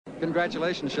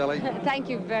Congratulations, Shelley. Thank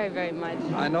you very, very much.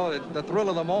 I know that the thrill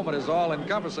of the moment is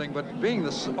all-encompassing, but being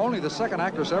only the second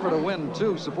actress ever to win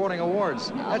 2 supporting awards,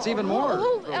 that's even more.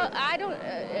 I don't...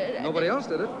 Nobody else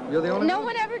did it. You're the only one. No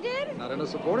one ever did? Not in a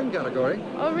supporting category.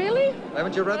 Oh, really?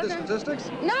 Haven't you read the statistics?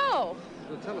 No.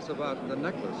 So tell us about the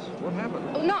necklace. What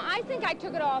happened? No, I think I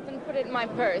took it off and put it in my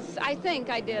purse. I think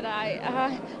I did.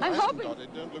 I'm hoping...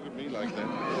 Don't look at me like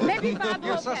that. Maybe Bob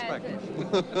You're Hope suspect. has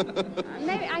it.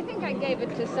 Maybe, I think I gave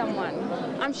it to someone.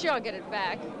 I'm sure I'll get it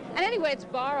back. And anyway, it's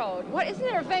borrowed. What, isn't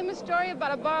there a famous story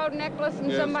about a borrowed necklace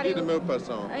and somebody... Yes,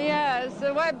 Maupassant. Yes.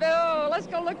 Let's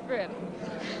go look for it.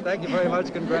 Thank you very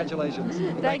much. Congratulations.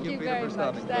 Thank you Peter, very for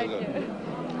much. stopping. Thank you.